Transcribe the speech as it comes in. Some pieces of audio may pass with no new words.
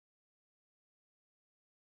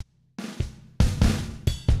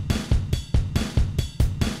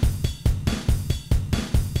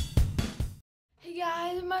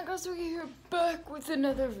on, guys, we're here back with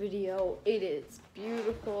another video. It is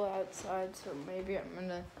beautiful outside, so maybe I'm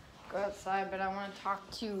gonna go outside, but I want to talk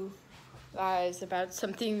to you guys about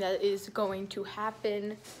something that is going to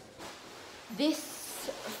happen this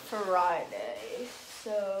Friday.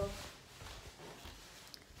 So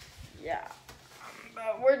yeah,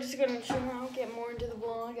 but we're just gonna chill out, get more into the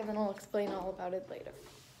vlog, and then I'll explain all about it later.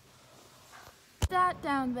 That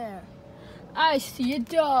down there, I see a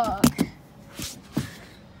dog.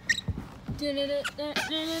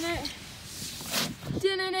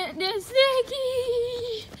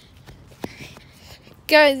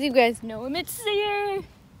 Guys, you guys know him. It's here.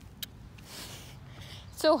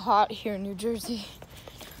 It's so hot here in New Jersey.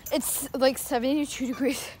 It's like 72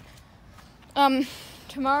 degrees.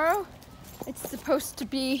 Tomorrow it's supposed to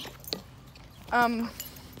be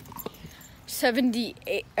 87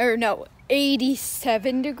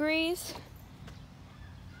 degrees.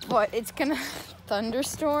 But it's gonna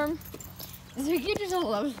thunderstorm. Ziggy just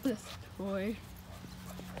loves this toy.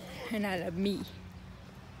 And I love me.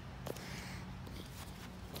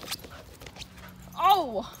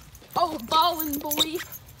 Oh, ballin' boy.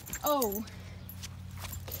 Oh.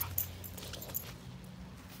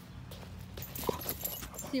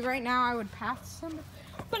 See, right now I would pass somebody,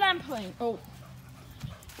 but I'm playing. Oh.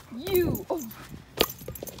 You. Oh.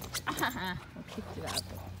 I'll kick you out.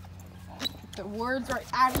 Get the words right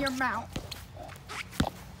out of your mouth.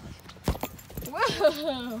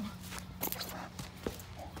 Whoa.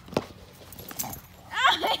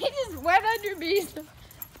 Ah, he just went under me.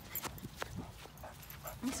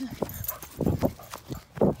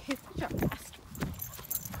 Good job, faster.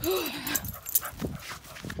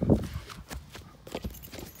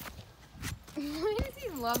 Why does he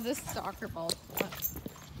love this soccer ball?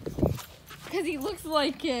 Because he looks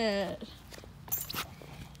like it.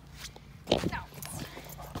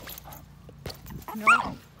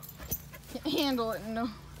 No. Can't handle it, no.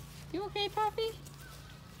 You okay, Poppy?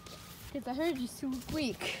 Because I heard you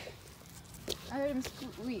squeak. I heard him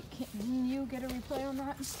squeak. Can you get a replay on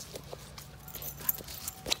that?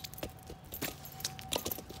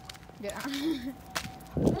 Yeah.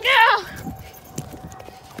 No!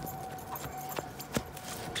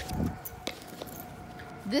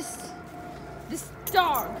 This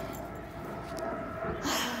dog.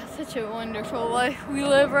 Such a wonderful life we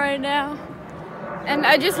live right now. And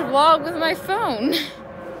I just vlog with my phone.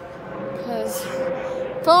 Because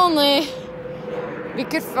if only we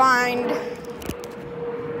could find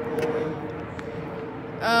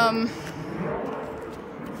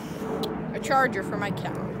a charger for my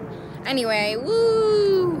camera. Anyway,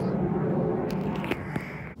 woo!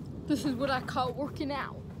 This is what I call working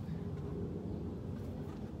out.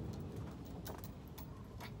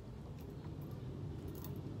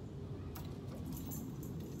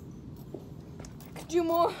 Could do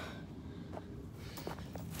more.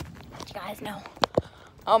 You guys know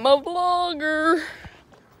I'm a vlogger.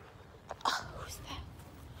 Oh, who's that?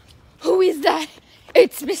 Who is that?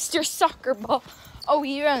 It's Mr. Soccer Ball. Oh,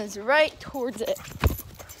 he runs right towards it.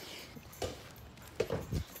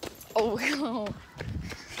 Oh,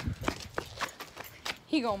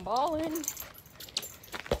 he gonna ball in.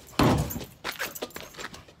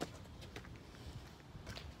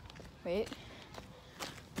 Wait.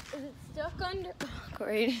 Is it stuck under? Oh,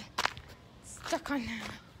 great. It's stuck on now.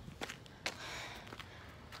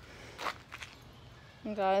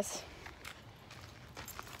 Guys.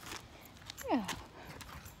 Yeah.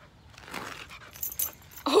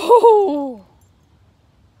 Oh!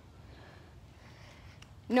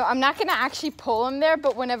 No, I'm not gonna actually pull him there,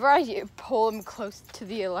 but whenever I pull him close to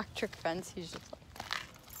the electric fence, he's just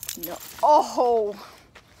like, no. Oh!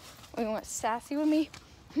 You want sassy with me?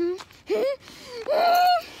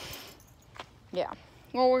 Yeah.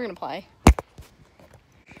 Well, we're gonna play.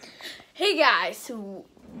 Hey guys, so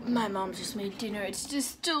my mom just made dinner. It's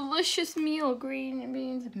this delicious meal, green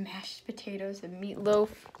beans, mashed potatoes, and meatloaf.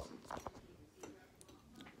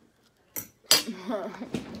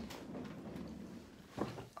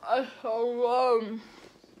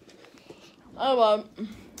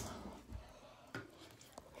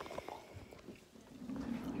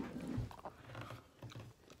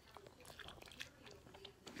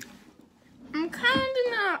 I'm kind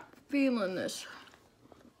of not feeling this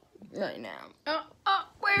right now.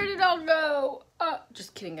 Where did it all go?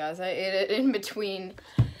 Just kidding, guys. I ate it in between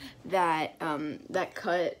that that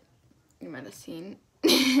cut you might have seen.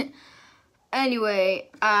 Anyway,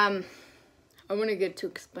 I want to get to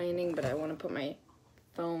explaining, but I want to put my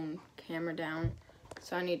phone camera down,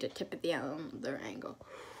 so I need to tip it the other angle.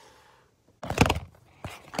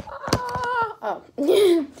 Oh.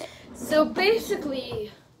 So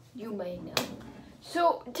basically, you may know,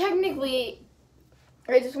 So technically,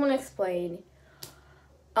 I just want to explain.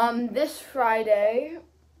 This Friday,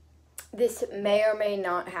 this may or may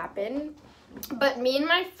not happen, but me and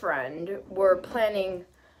my friend were planning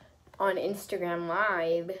on Instagram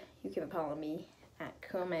Live. You can follow me at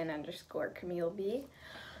Coolman_CamilleB.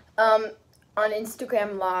 On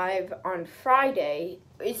Instagram Live on Friday.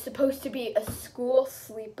 It's supposed to be a school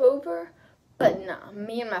sleepover, but nah,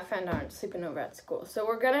 me and my friend aren't sleeping over at school. So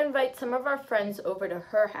we're gonna invite some of our friends over to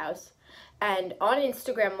her house, and on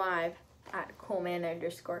Instagram Live at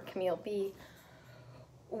Coolman_CamilleB,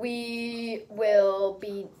 we will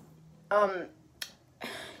be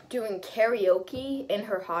doing karaoke in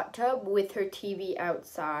her hot tub with her TV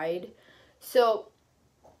outside. So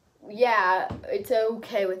yeah, it's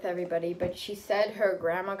okay with everybody, but she said her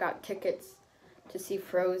grandma got tickets to see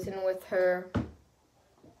Frozen with her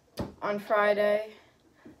on Friday,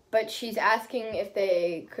 but she's asking if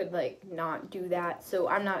they could like not do that, so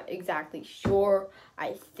I'm not exactly sure.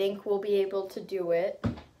 I think we'll be able to do it,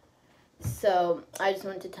 so I just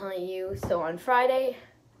wanted to tell you. So on Friday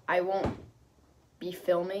I won't be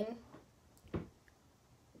filming,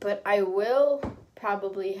 but I will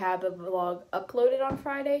probably have a vlog uploaded on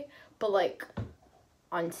Friday, but like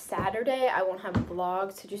on Saturday I won't have a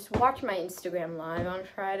vlog, so just watch my Instagram Live on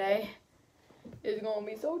Friday. It's gonna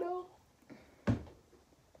be so dope.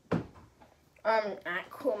 At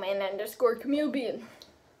Coolman_CamilleB.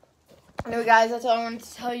 Anyway guys, that's all I wanted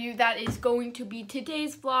to tell you. That is going to be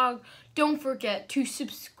today's vlog. Don't forget to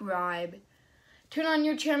subscribe. Turn on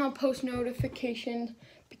your channel post notifications,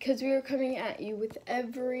 because we are coming at you with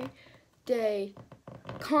everyday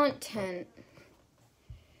content.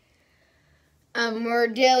 We're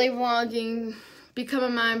daily vlogging. Become a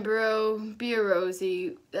mind bro, be a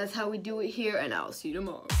Rosie. That's how we do it here, and I'll see you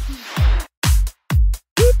tomorrow.